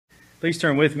Please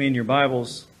turn with me in your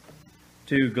Bibles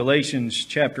to Galatians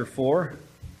chapter 4.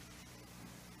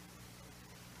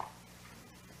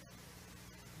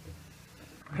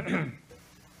 I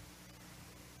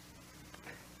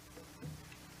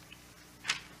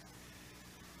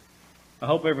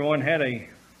hope everyone had a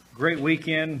great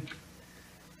weekend.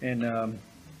 And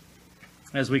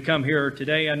as we come here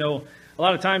today, I know a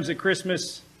lot of times at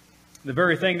Christmas, the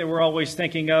very thing that we're always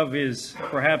thinking of is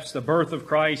perhaps the birth of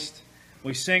Christ.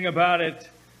 We sing about it.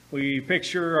 We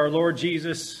picture our Lord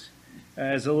Jesus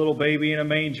as a little baby in a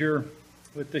manger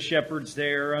with the shepherds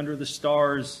there under the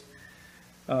stars.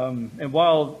 And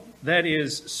while that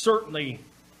is certainly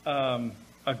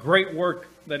a great work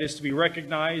that is to be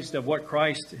recognized of what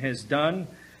Christ has done,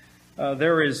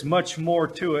 there is much more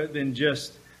to it than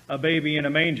just a baby in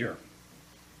a manger.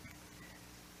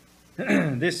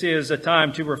 This is a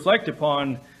time to reflect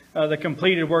upon the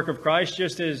completed work of Christ,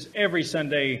 just as every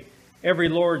Sunday, every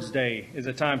Lord's Day is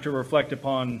a time to reflect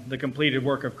upon the completed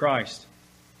work of Christ.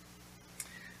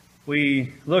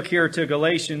 We look here to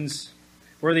Galatians,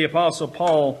 where the Apostle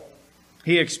Paul,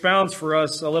 he expounds for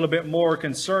us a little bit more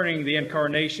concerning the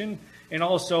incarnation and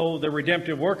also the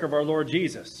redemptive work of our Lord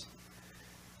Jesus.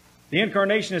 The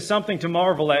incarnation is something to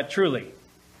marvel at, truly,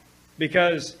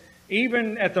 because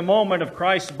even at the moment of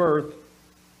Christ's birth,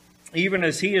 even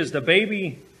as he is the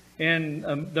baby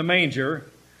in the manger,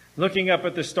 looking up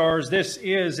at the stars, this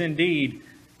is indeed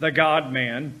the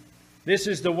God-man. This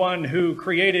is the one who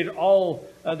created all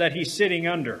that he's sitting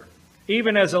under.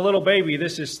 Even as a little baby,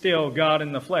 this is still God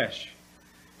in the flesh.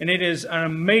 And it is an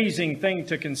amazing thing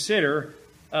to consider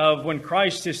of when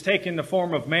Christ has taken the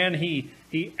form of man,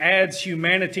 he adds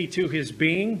humanity to his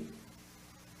being,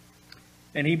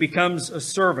 and he becomes a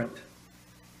servant.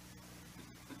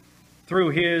 Through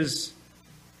his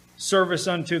service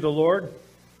unto the Lord,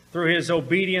 through his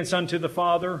obedience unto the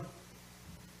Father,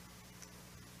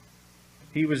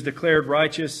 he was declared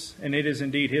righteous, and it is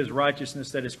indeed his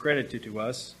righteousness that is credited to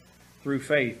us through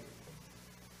faith.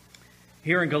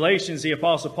 Here in Galatians, the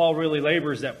Apostle Paul really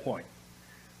labors that point.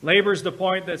 Labors the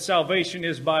point that salvation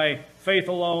is by faith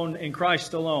alone in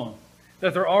Christ alone.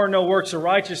 That there are no works of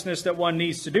righteousness that one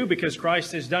needs to do because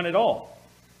Christ has done it all.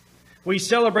 We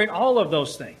celebrate all of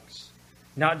those things.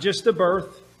 Not just the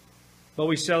birth, but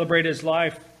we celebrate his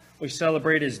life. We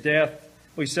celebrate his death.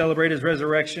 We celebrate his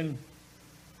resurrection.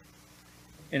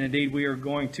 And indeed, we are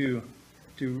going to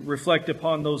reflect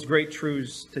upon those great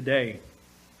truths today.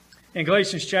 In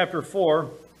Galatians chapter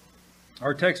 4,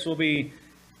 our text will be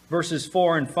verses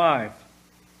 4 and 5.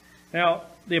 Now,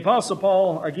 the Apostle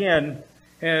Paul, again,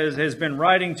 has been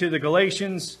writing to the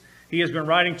Galatians. He has been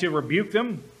writing to rebuke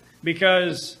them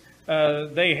because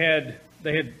they had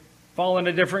followed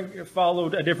a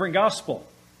different gospel.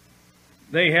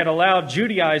 They had allowed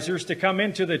Judaizers to come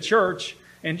into the church,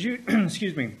 and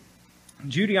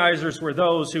Judaizers were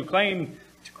those who claimed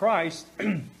to Christ,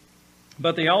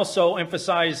 but they also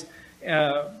emphasized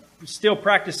still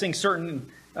practicing certain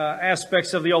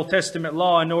aspects of the Old Testament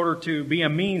law in order to be a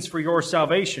means for your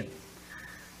salvation.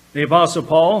 The Apostle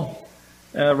Paul,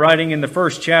 writing in the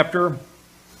first chapter,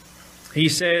 he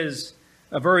says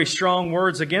very strong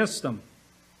words against them.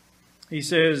 He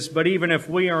says, "But even if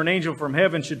we or an angel from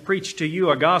heaven should preach to you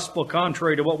a gospel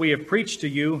contrary to what we have preached to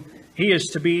you, he is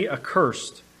to be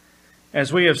accursed.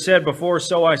 As we have said before,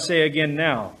 so I say again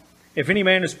now. If any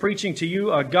man is preaching to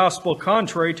you a gospel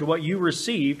contrary to what you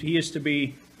received, he is to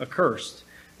be accursed."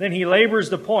 Then he labors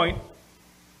the point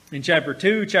in chapter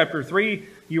 2, chapter 3,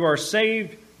 you are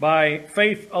saved by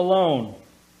faith alone.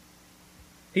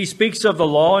 He speaks of the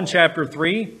law in chapter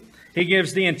 3. He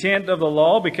gives the intent of the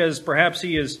law because perhaps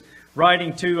he is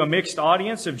writing to a mixed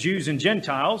audience of Jews and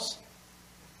Gentiles.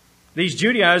 These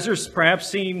Judaizers perhaps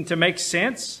seem to make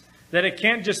sense that it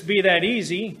can't just be that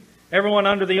easy. Everyone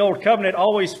under the Old Covenant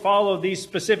always followed these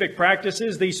specific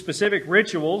practices, these specific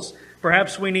rituals.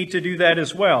 Perhaps we need to do that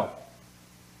as well.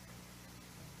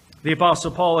 The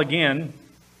Apostle Paul again,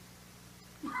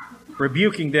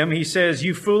 rebuking them, he says,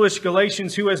 "You foolish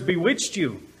Galatians, who has bewitched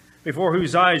you, before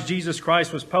whose eyes Jesus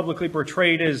Christ was publicly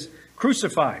portrayed as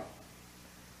crucified?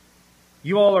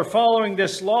 You all are following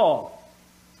this law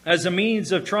as a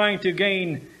means of trying to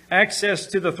gain access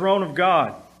to the throne of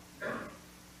God.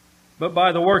 But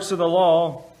by the works of the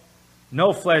law,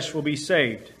 no flesh will be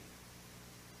saved."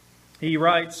 He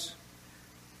writes,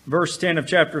 verse 10 of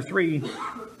chapter 3,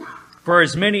 "For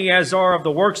as many as are of the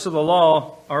works of the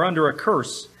law are under a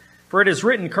curse. For it is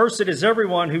written, Cursed is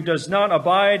everyone who does not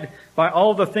abide by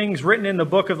all the things written in the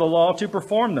book of the law to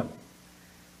perform them.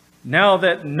 Now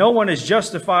that no one is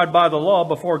justified by the law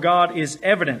before God is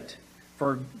evident,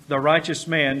 for the righteous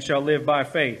man shall live by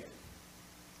faith."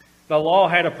 The law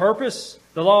had a purpose.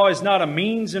 The law is not a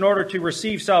means in order to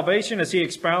receive salvation, as he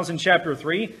expounds in chapter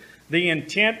 3. The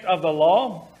intent of the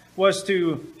law was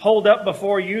to hold up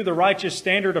before you the righteous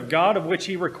standard of God, of which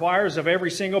he requires of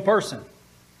every single person.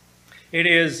 It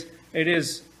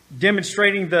is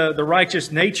demonstrating the righteous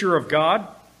nature of God.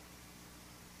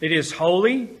 It is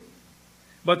holy,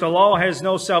 but the law has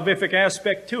no salvific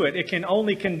aspect to it. It can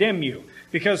only condemn you.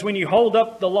 Because when you hold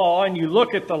up the law and you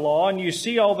look at the law and you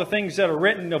see all the things that are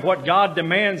written of what God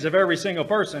demands of every single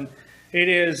person, it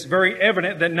is very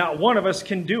evident that not one of us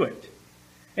can do it.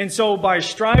 And so by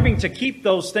striving to keep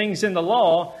those things in the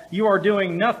law, you are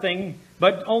doing nothing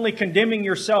but only condemning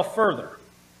yourself further.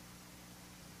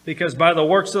 Because by the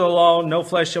works of the law, no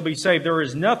flesh shall be saved. There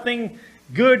is nothing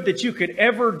good that you could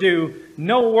ever do,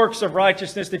 no works of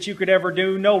righteousness that you could ever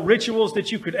do, no rituals that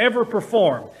you could ever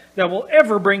perform that will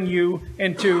ever bring you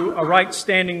into a right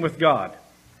standing with God.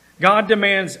 God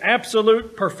demands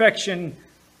absolute perfection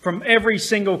from every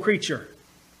single creature.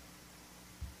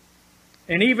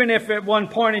 And even if at one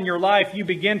point in your life you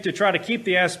begin to try to keep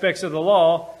the aspects of the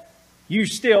law, you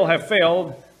still have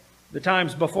failed the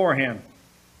times beforehand.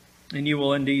 And you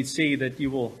will indeed see that you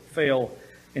will fail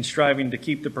in striving to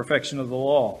keep the perfection of the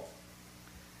law.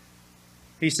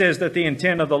 He says that the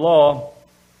intent of the law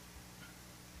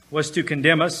was to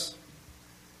condemn us,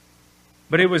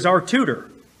 but it was our tutor.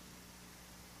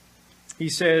 He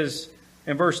says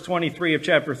in verse 23 of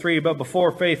chapter 3, "But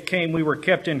before faith came, we were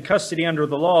kept in custody under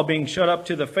the law, being shut up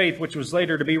to the faith which was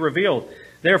later to be revealed.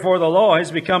 Therefore the law has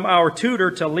become our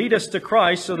tutor to lead us to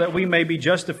Christ, so that we may be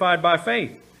justified by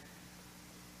faith."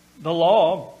 The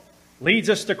law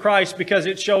leads us to Christ because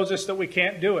it shows us that we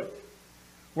can't do it.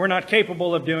 We're not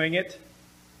capable of doing it,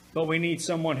 but we need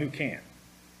someone who can.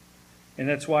 And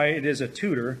that's why it is a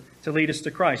tutor to lead us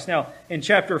to Christ. Now, in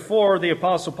chapter 4, the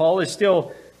Apostle Paul is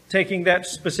still taking that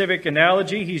specific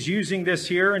analogy. He's using this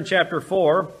here in chapter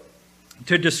 4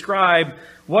 to describe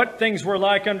what things were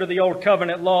like under the Old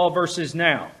Covenant law versus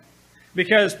now.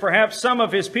 Because perhaps some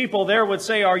of his people there would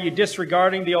say, are you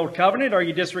disregarding the Old Covenant? Are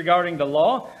you disregarding the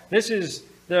law? This is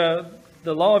the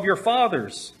law of your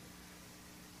fathers.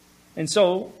 And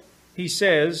so he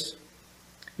says,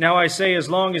 "Now I say, as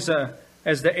long as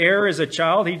the heir is a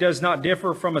child, he does not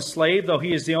differ from a slave, though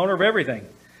he is the owner of everything.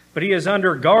 But he is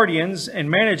under guardians and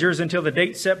managers until the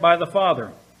date set by the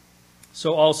father.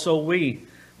 So also we,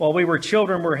 while we were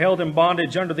children, were held in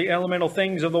bondage under the elemental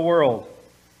things of the world."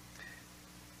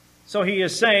 So he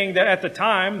is saying that at the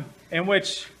time in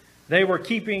which they were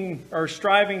keeping or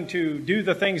striving to do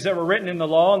the things that were written in the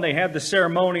law, and they had the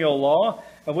ceremonial law,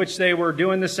 of which they were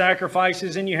doing the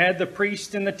sacrifices, and you had the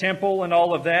priest in the temple and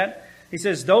all of that. He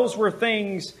says those were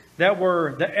things that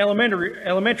were the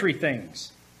elementary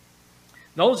things.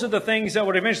 Those are the things that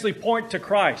would eventually point to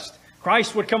Christ.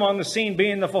 Christ would come on the scene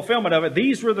being the fulfillment of it.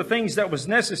 These were the things that was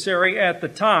necessary at the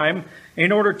time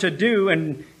in order to do,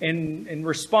 and in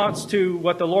response to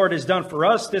what the Lord has done for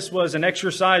us. This was an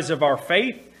exercise of our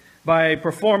faith by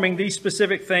performing these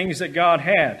specific things that God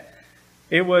had.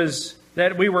 It was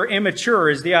that we were immature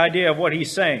is the idea of what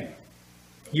he's saying.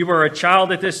 You were a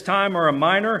child at this time or a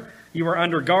minor. You were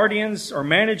under guardians or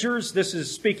managers. This is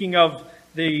speaking of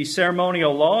the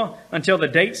ceremonial law until the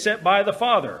date set by the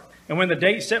Father. And when the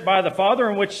date set by the Father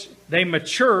in which they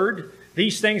matured,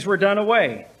 these things were done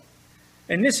away.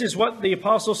 And this is what the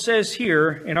apostle says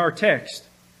here in our text.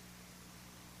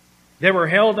 They were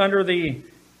held under the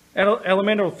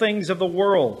elemental things of the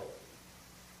world.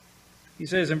 He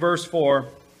says in verse 4,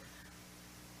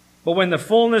 "But when the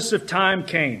fullness of time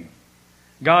came,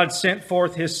 God sent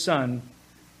forth his Son,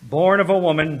 born of a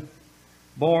woman,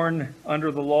 born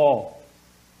under the law."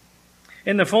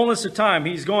 In the fullness of time,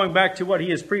 he's going back to what he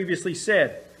has previously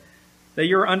said, that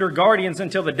you're under guardians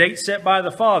until the date set by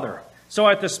the Father. So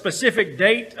at the specific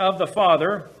date of the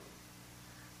Father,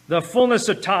 the fullness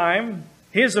of time,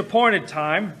 his appointed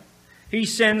time, he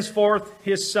sends forth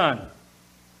his Son.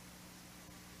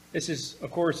 This is, of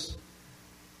course,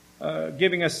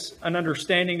 giving us an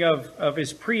understanding of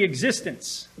his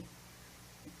pre-existence.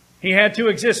 He had to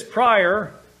exist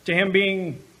prior to him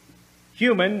being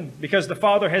human because the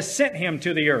Father has sent him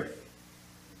to the earth.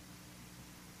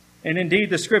 And indeed,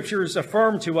 the Scriptures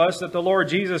affirm to us that the Lord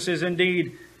Jesus is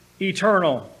indeed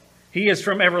eternal. He is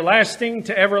from everlasting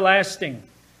to everlasting.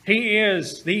 He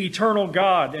is the eternal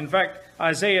God. In fact,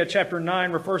 Isaiah chapter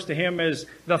 9 refers to him as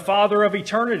the Father of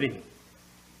eternity.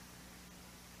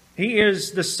 He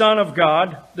is the Son of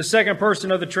God, the second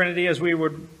person of the Trinity, as we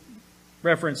would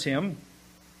reference him.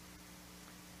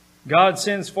 God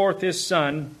sends forth his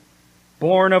Son,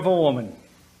 born of a woman.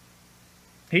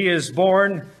 He is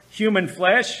born human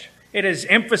flesh. It is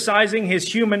emphasizing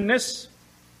his humanness.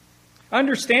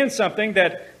 Understand something,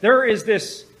 that there's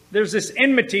this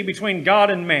enmity between God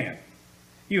and man.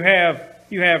 You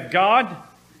have God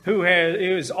who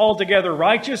is altogether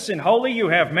righteous and holy. You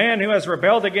have man who has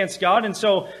rebelled against God. And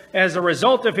so as a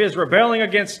result of his rebelling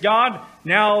against God,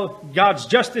 now God's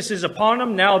justice is upon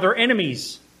them. Now they're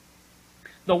enemies.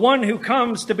 The one who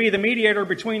comes to be the mediator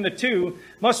between the two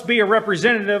must be a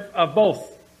representative of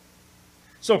both.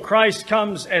 So Christ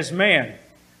comes as man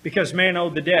because man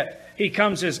owed the debt. He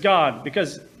comes as God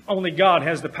because only God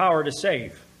has the power to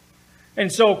save.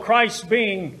 And so Christ,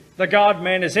 being the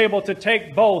God-man, is able to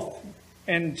take both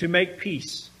and to make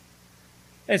peace.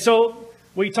 And so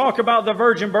we talk about the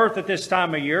virgin birth at this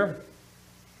time of year.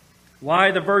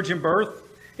 Why the virgin birth?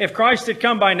 If Christ had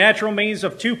come by natural means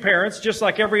of two parents, just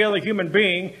like every other human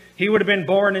being, he would have been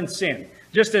born in sin,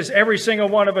 just as every single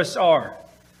one of us are.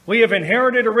 We have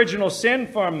inherited original sin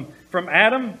from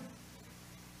Adam,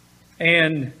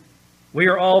 and we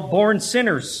are all born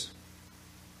sinners.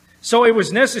 So it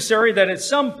was necessary that at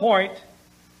some point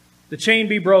the chain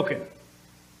be broken.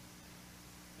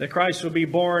 That Christ would be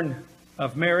born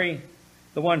of Mary,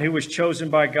 the one who was chosen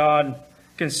by God,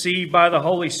 conceived by the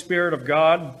Holy Spirit of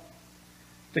God,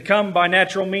 to come by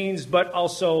natural means, but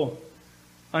also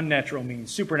unnatural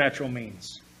means, supernatural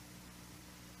means.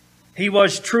 He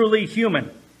was truly human.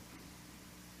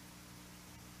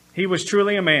 He was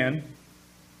truly a man.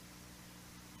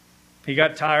 He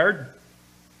got tired.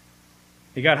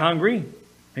 He got hungry.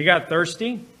 He got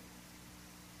thirsty.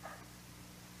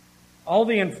 All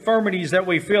the infirmities that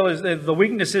we feel, is the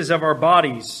weaknesses of our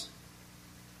bodies,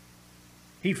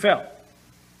 he felt.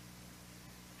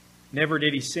 Never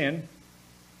did he sin.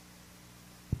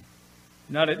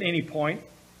 Not at any point.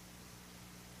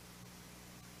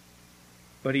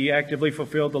 But he actively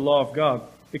fulfilled the law of God.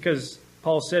 Because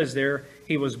Paul says there,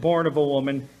 he was born of a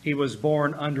woman. He was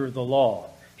born under the law.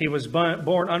 He was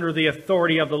born under the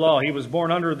authority of the law. He was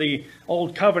born under the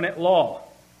old covenant law.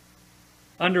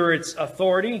 Under its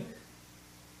authority,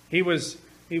 he was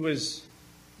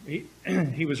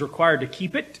required to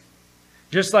keep it,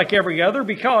 just like every other,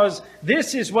 because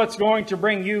this is what's going to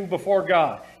bring you before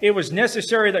God. It was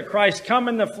necessary that Christ come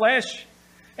in the flesh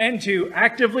and to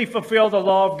actively fulfill the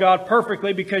law of God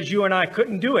perfectly, because you and I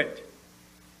couldn't do it.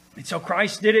 And so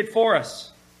Christ did it for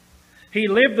us. He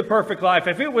lived the perfect life.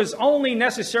 If it was only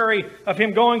necessary of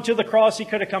him going to the cross, he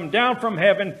could have come down from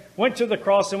heaven, went to the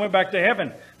cross, and went back to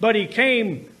heaven. But he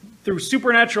came through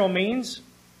supernatural means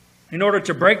in order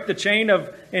to break the chain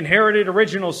of inherited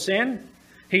original sin.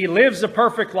 He lives a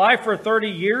perfect life for 30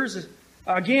 years.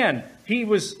 Again, he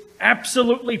was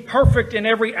absolutely perfect in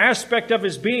every aspect of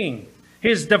his being.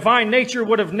 His divine nature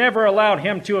would have never allowed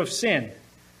him to have sinned.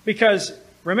 Because,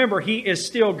 remember, he is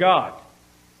still God.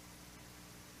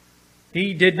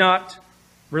 He did not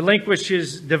relinquish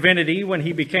his divinity when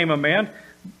he became a man.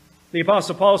 The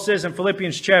Apostle Paul says in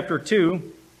Philippians chapter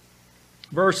 2,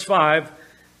 verse 5,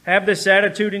 "Have this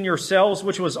attitude in yourselves,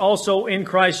 which was also in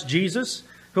Christ Jesus,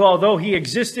 who, although he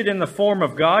existed in the form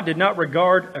of God, did not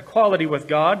regard equality with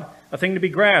God a thing to be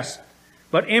grasped,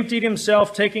 but emptied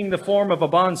himself, taking the form of a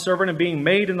bondservant and being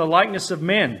made in the likeness of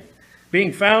men.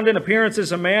 Being found in appearance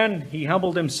as a man, he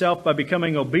humbled himself by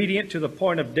becoming obedient to the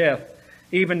point of death,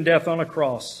 even death on a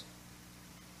cross."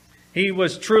 He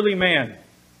was truly man.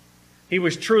 He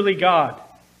was truly God.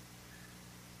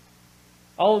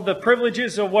 All of the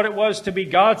privileges of what it was to be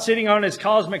God, sitting on his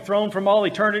cosmic throne from all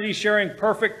eternity, sharing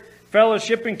perfect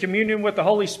fellowship and communion with the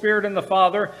Holy Spirit and the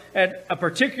Father at a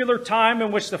particular time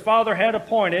in which the Father had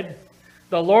appointed,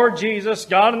 the Lord Jesus,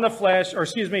 God in the flesh,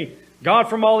 God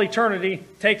from all eternity,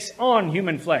 takes on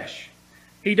human flesh.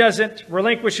 He doesn't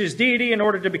relinquish his deity in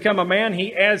order to become a man.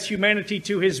 He adds humanity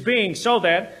to his being so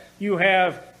that you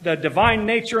have the divine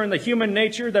nature and the human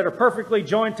nature that are perfectly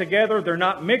joined together. They're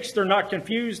not mixed. They're not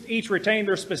confused. Each retain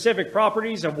their specific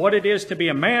properties of what it is to be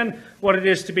a man, what it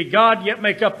is to be God, yet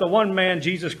make up the one man,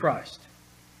 Jesus Christ.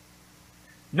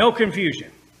 No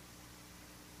confusion.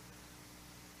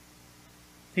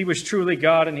 He was truly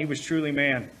God and he was truly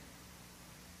man.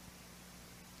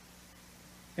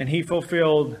 And he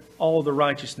fulfilled all the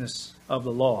righteousness of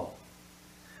the law.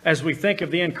 As we think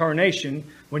of the incarnation,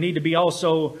 we need to be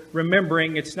also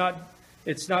remembering it's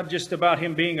not just about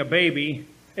him being a baby.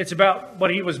 It's about what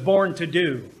he was born to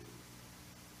do.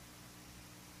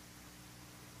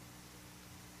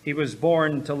 He was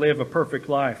born to live a perfect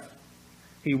life.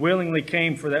 He willingly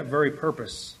came for that very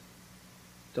purpose,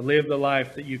 to live the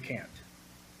life that you can't.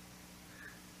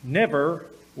 Never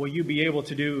will you be able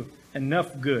to do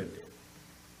enough good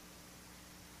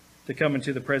to come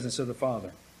into the presence of the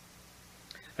Father.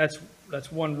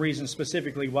 That's one reason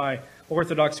specifically why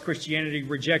Orthodox Christianity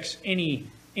rejects any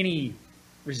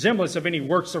resemblance of any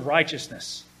works of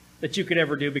righteousness that you could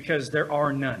ever do, because there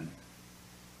are none.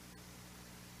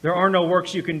 There are no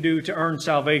works you can do to earn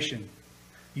salvation.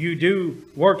 You do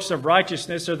works of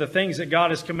righteousness, or the things that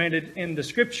God has commanded in the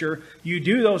Scripture. You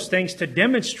do those things to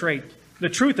demonstrate the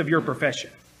truth of your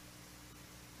profession,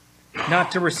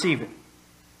 not to receive it.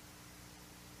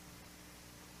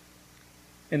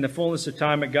 In the fullness of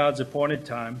time, at God's appointed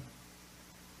time,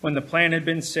 when the plan had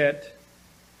been set,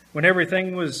 when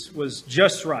everything was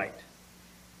just right,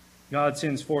 God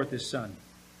sends forth His Son.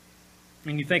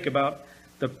 And you think about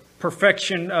the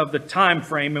perfection of the time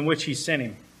frame in which He sent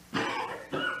Him.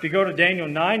 If you go to Daniel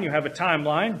 9, you have a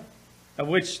timeline of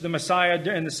which the Messiah,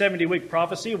 in the 70-week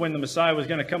prophecy, when the Messiah was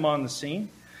going to come on the scene.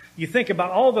 You think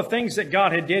about all the things that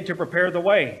God had did to prepare the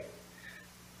way.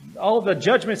 All the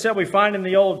judgments that we find in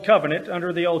the Old Covenant,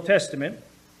 under the Old Testament,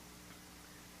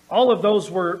 all of those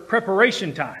were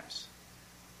preparation times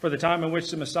for the time in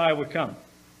which the Messiah would come.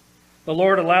 The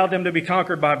Lord allowed them to be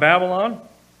conquered by Babylon,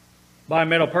 by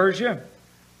Medo-Persia,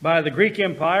 by the Greek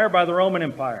Empire, by the Roman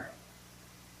Empire.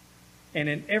 And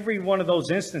in every one of those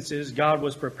instances, God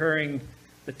was preparing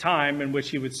the time in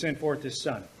which He would send forth His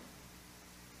Son.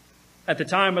 At the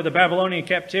time of the Babylonian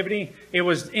captivity, it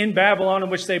was in Babylon in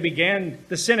which they began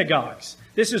the synagogues.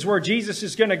 This is where Jesus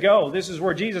is going to go. This is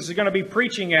where Jesus is going to be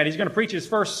preaching at. He's going to preach His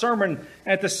first sermon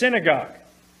at the synagogue.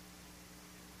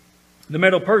 The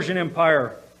Medo-Persian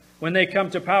Empire, when they come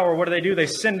to power, what do? They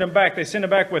send them back. They send them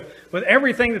back with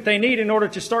everything that they need in order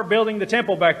to start building the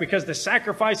temple back, because the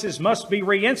sacrifices must be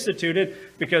reinstituted,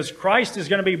 because Christ is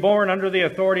going to be born under the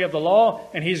authority of the law,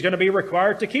 and He's going to be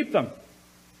required to keep them.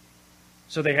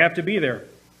 So they have to be there.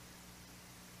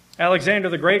 Alexander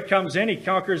the Great comes in. He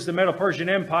conquers the Medo-Persian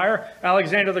Empire.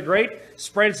 Alexander the Great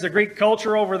spreads the Greek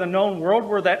culture over the known world,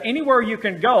 where that anywhere you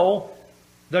can go,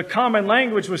 the common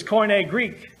language was Koine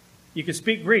Greek. You could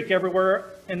speak Greek everywhere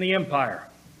in the empire,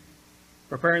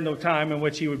 preparing the time in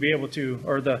which he would be able to,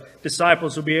 or the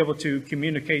disciples would be able to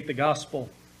communicate the gospel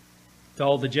to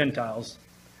all the Gentiles.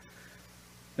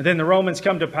 And then the Romans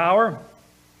come to power.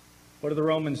 What do the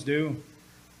Romans do?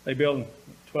 They build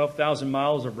 12,000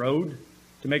 miles of road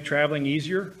to make traveling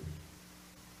easier.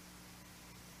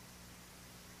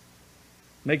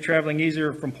 Make traveling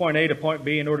easier from point A to point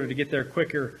B in order to get there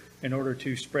quicker, in order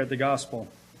to spread the gospel.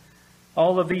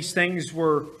 All of these things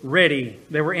were ready.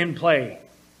 They were in play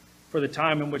for the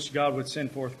time in which God would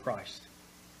send forth Christ.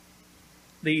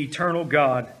 The eternal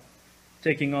God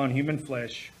taking on human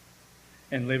flesh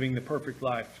and living the perfect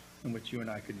life in which you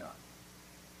and I could not.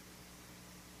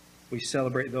 We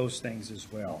celebrate those things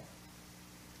as well.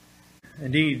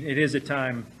 Indeed, it is a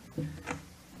time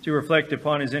to reflect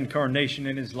upon His incarnation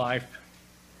in His life,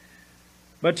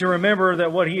 but to remember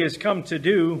that what He has come to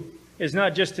do is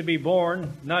not just to be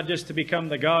born, not just to become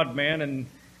the God-man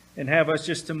and have us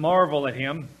just to marvel at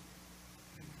Him.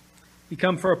 He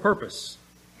come for a purpose.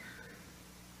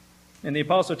 And the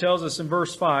apostle tells us in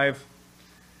verse 5,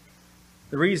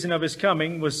 the reason of His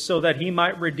coming was so that He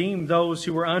might redeem those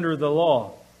who were under the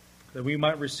law, that we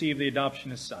might receive the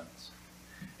adoption as sons.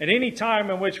 At any time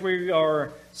in which we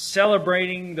are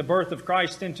celebrating the birth of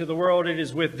Christ into the world, it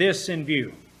is with this in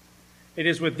view. It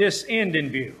is with this end in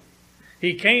view.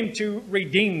 He came to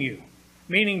redeem you,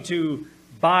 meaning to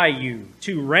buy you,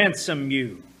 to ransom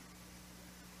you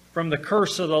from the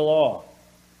curse of the law.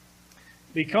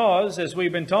 Because, as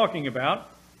we've been talking about,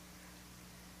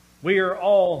 we are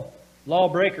all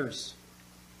lawbreakers.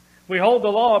 We hold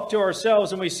the law up to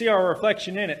ourselves and we see our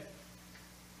reflection in it.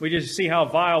 We just see how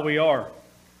vile we are,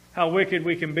 how wicked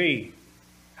we can be,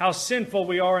 how sinful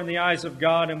we are in the eyes of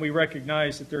God, and we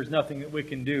recognize that there's nothing that we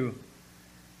can do.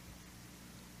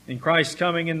 And Christ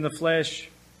coming in the flesh,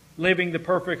 living the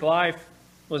perfect life,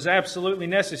 was absolutely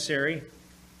necessary,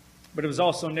 but it was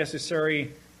also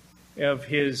necessary of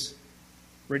His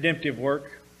redemptive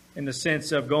work in the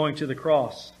sense of going to the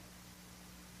cross.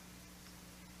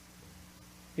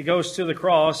 He goes to the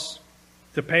cross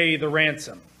to pay the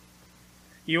ransom.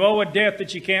 You owe a debt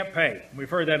that you can't pay. We've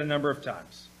heard that a number of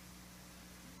times.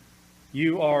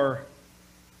 You are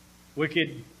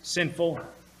wicked, sinful,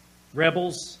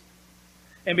 rebels.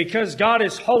 And because God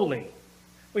is holy,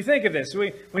 we think of this.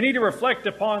 We need to reflect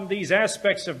upon these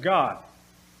aspects of God.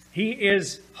 He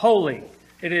is holy.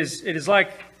 It is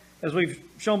like, as we've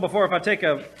shown before, if I take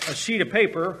a sheet of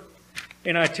paper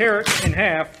and I tear it in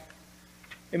half,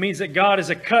 it means that God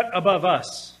is a cut above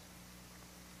us.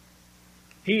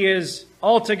 He is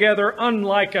altogether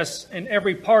unlike us in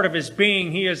every part of His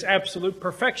being. He is absolute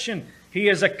perfection. He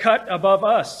is a cut above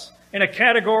us, in a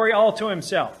category all to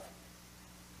Himself.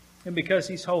 And because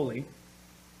He's holy,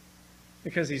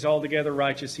 because He's altogether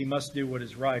righteous, He must do what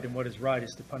is right, and what is right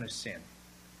is to punish sin.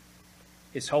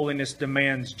 His holiness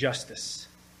demands justice.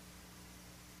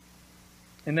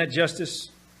 And that justice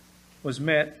was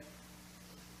met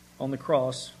on the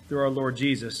cross through our Lord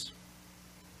Jesus.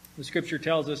 The Scripture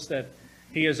tells us that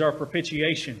He is our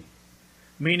propitiation,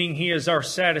 meaning He is our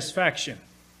satisfaction.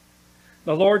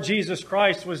 The Lord Jesus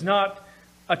Christ was not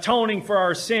atoning for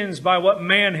our sins by what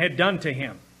man had done to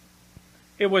Him.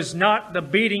 It was not the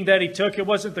beating that He took. It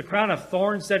wasn't the crown of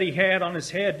thorns that He had on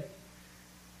His head.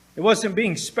 It wasn't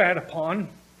being spat upon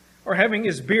or having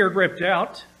His beard ripped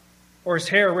out or His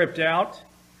hair ripped out.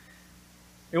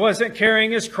 It wasn't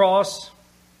carrying His cross.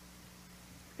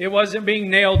 It wasn't being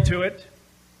nailed to it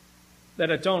that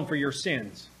atoned for your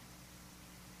sins.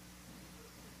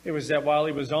 It was that while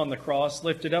He was on the cross,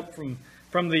 lifted up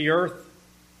from the earth,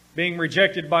 being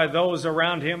rejected by those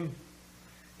around Him,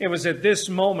 it was at this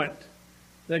moment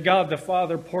that God the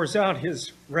Father pours out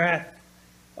His wrath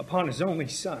upon His only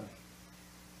Son.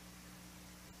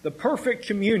 The perfect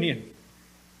communion,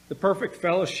 the perfect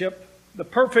fellowship, the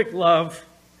perfect love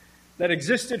that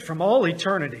existed from all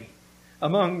eternity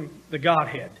among the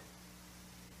Godhead.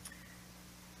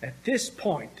 At this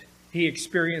point, He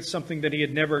experienced something that He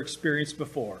had never experienced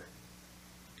before,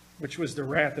 which was the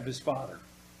wrath of His Father.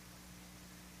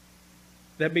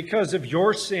 That because of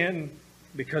your sin,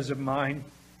 because of mine,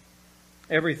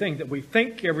 everything that we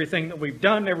think, everything that we've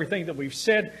done, everything that we've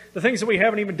said, the things that we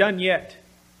haven't even done yet,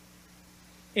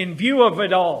 in view of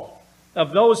it all,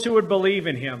 of those who would believe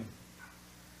in Him,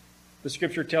 the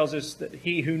Scripture tells us that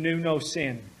He who knew no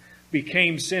sin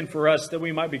became sin for us, that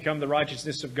we might become the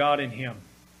righteousness of God in Him.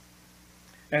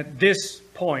 At this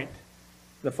point,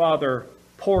 the Father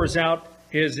pours out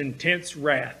His intense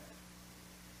wrath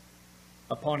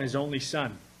upon His only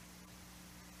Son.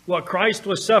 What Christ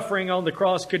was suffering on the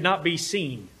cross could not be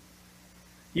seen.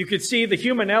 You could see the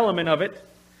human element of it,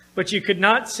 but you could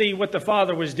not see what the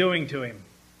Father was doing to Him.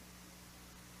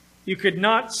 You could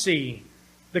not see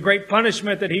the great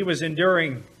punishment that He was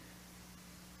enduring.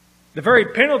 The very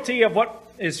penalty of what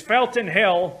is felt in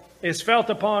hell is felt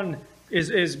upon,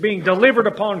 is being delivered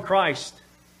upon Christ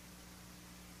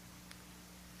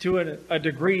to a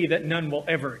degree that none will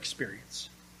ever experience,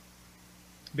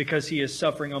 because He is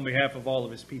suffering on behalf of all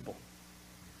of His people.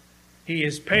 He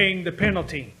is paying the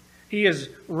penalty. He's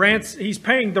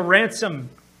paying the ransom.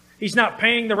 He's not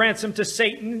paying the ransom to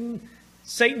Satan.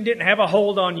 Satan didn't have a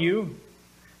hold on you.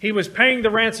 He was paying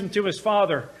the ransom to His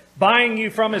Father, buying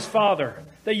you from His Father,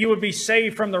 that you would be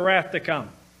saved from the wrath to come.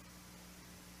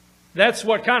 That's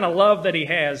what kind of love that He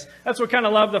has. That's what kind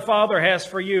of love the Father has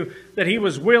for you, that He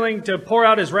was willing to pour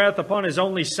out His wrath upon His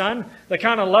only Son. The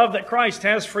kind of love that Christ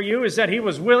has for you is that He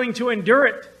was willing to endure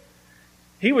it.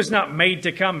 He was not made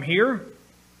to come here.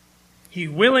 He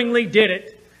willingly did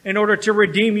it in order to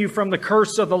redeem you from the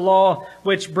curse of the law,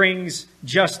 which brings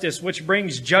justice, which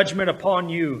brings judgment upon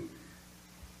you.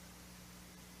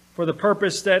 For the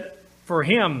purpose that for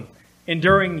Him,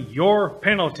 enduring your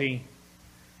penalty,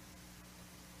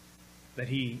 that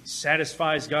He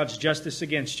satisfies God's justice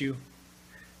against you,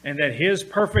 and that His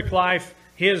perfect life,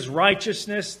 His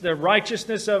righteousness, the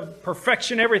righteousness of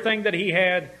perfection, everything that He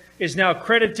had, is now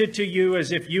credited to you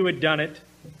as if you had done it.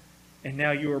 And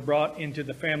now you are brought into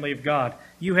the family of God.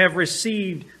 You have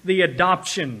received the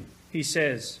adoption, He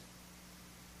says.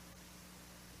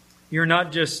 You're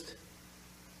not just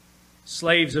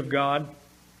slaves of God,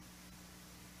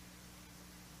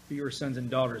 but you are sons and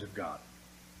daughters of God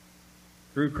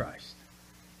through Christ.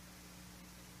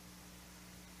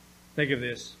 Think of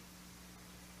this,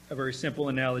 a very simple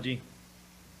analogy.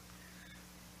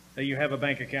 That you have a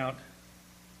bank account,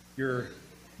 you're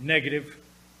negative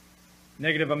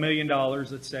 $1 million,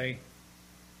 let's say,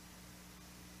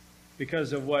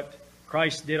 because of what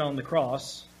Christ did on the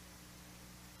cross.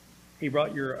 He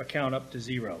brought your account up to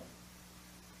zero.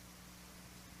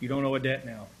 You don't owe a debt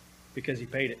now because He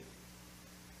paid it.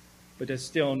 But that's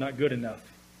still not good enough.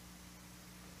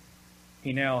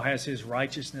 He now has His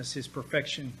righteousness, His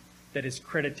perfection that is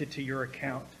credited to your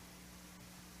account.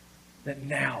 That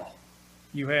now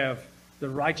you have the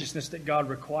righteousness that God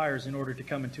requires in order to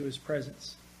come into His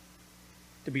presence,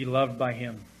 to be loved by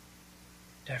Him,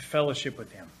 to have fellowship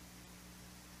with Him.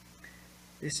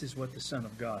 This is what the Son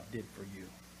of God did for you.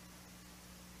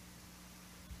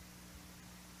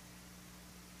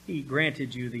 He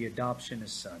granted you the adoption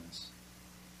as sons,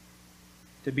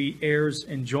 to be heirs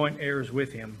and joint heirs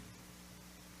with Him,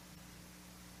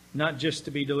 not just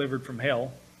to be delivered from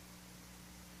hell.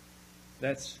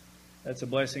 That's a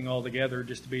blessing altogether,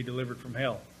 just to be delivered from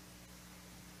hell.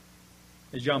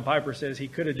 As John Piper says, He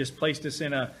could have just placed us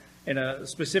in a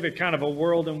specific kind of a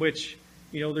world in which,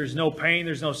 there's no pain,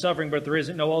 there's no suffering, but there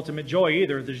isn't no ultimate joy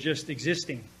either. There's just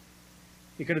existing.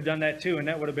 He could have done that too, and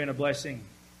that would have been a blessing.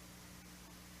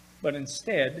 But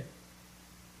instead,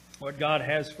 what God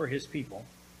has for His people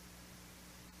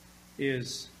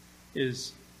is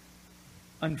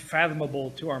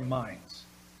unfathomable to our minds.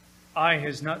 Eye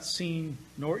has not seen,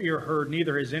 nor ear heard,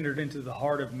 neither has entered into the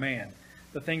heart of man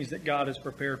the things that God has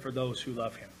prepared for those who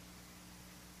love Him.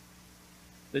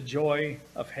 The joy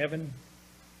of heaven,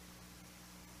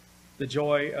 the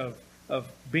joy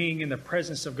of being in the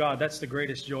presence of God, that's the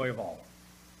greatest joy of all.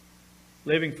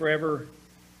 Living forever,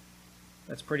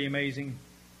 that's pretty amazing.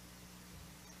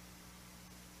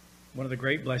 One of the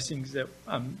great blessings that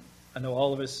I know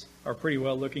all of us are pretty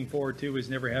well looking forward to is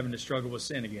never having to struggle with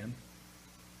sin again.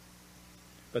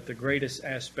 But the greatest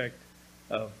aspect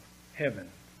of heaven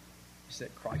is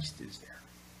that Christ is there.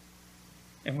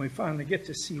 And we finally get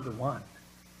to see the one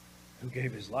who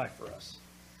gave His life for us.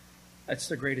 That's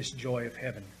the greatest joy of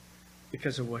heaven,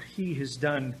 because of what He has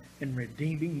done in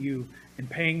redeeming you and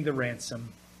paying the ransom.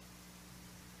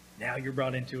 Now you're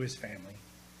brought into His family.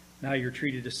 Now you're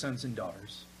treated as sons and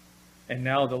daughters. And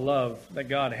now the love that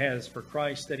God has for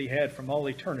Christ that He had from all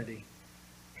eternity,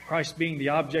 Christ being the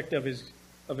object of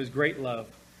His great love,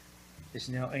 is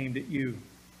now aimed at you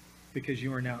because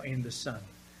you are now in the Son.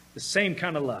 The same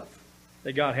kind of love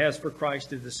that God has for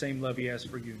Christ is the same love He has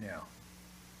for you now.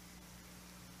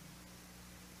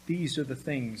 These are the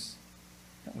things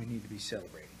that we need to be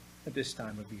celebrating at this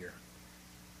time of year.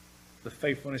 The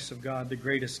faithfulness of God, the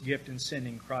greatest gift in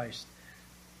sending Christ.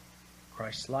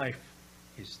 Christ's life,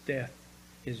 His death,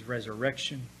 His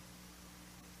resurrection,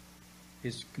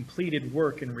 His completed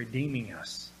work in redeeming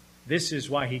us. This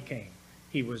is why He came.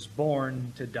 He was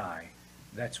born to die.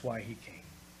 That's why He came.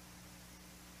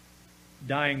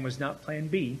 Dying was not plan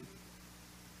B.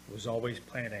 It was always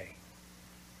plan A.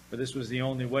 For this was the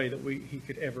only way that He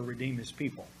could ever redeem His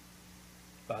people.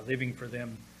 By living for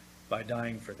them, by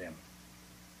dying for them.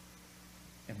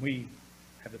 And we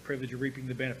have the privilege of reaping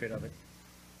the benefit of it.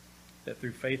 That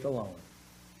through faith alone,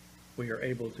 we are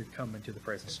able to come into the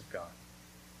presence of God.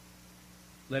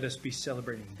 Let us be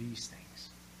celebrating these things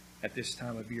at this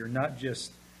time of year, not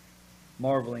just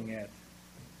marveling at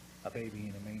a baby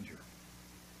in a manger.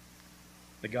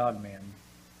 The God-man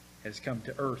has come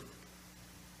to earth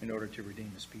in order to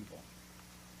redeem His people.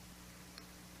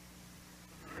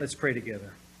 Let's pray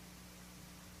together.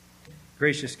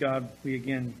 Gracious God, we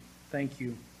again thank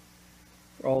You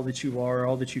for all that You are,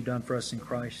 all that You've done for us in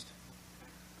Christ.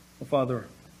 Well, Father,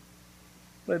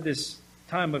 let this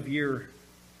time of year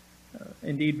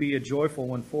indeed be a joyful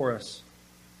one for us,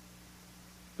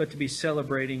 but to be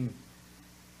celebrating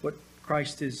what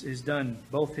Christ has done,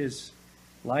 both His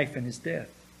life and His death,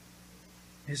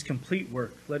 His complete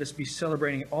work. Let us be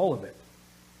celebrating all of it,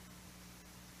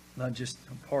 not just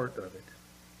a part of it.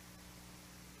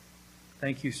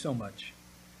 Thank You so much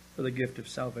for the gift of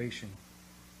salvation.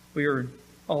 We are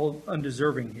all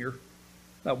undeserving here.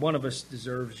 Not one of us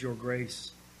deserves Your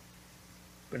grace,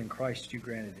 but in Christ You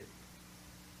granted it.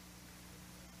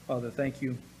 Father, thank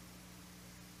You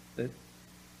that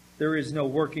there is no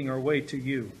working our way to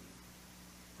You,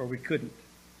 for we couldn't.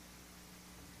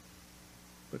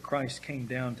 But Christ came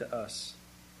down to us.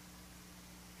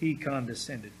 He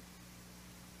condescended.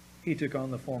 He took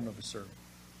on the form of a servant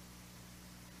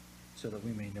so that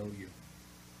we may know You.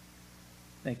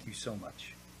 Thank You so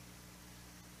much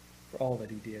for all that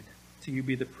He did. To You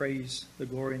be the praise, the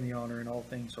glory, and the honor in all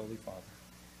things, Holy Father.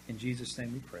 In Jesus'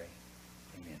 name we pray.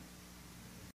 Amen.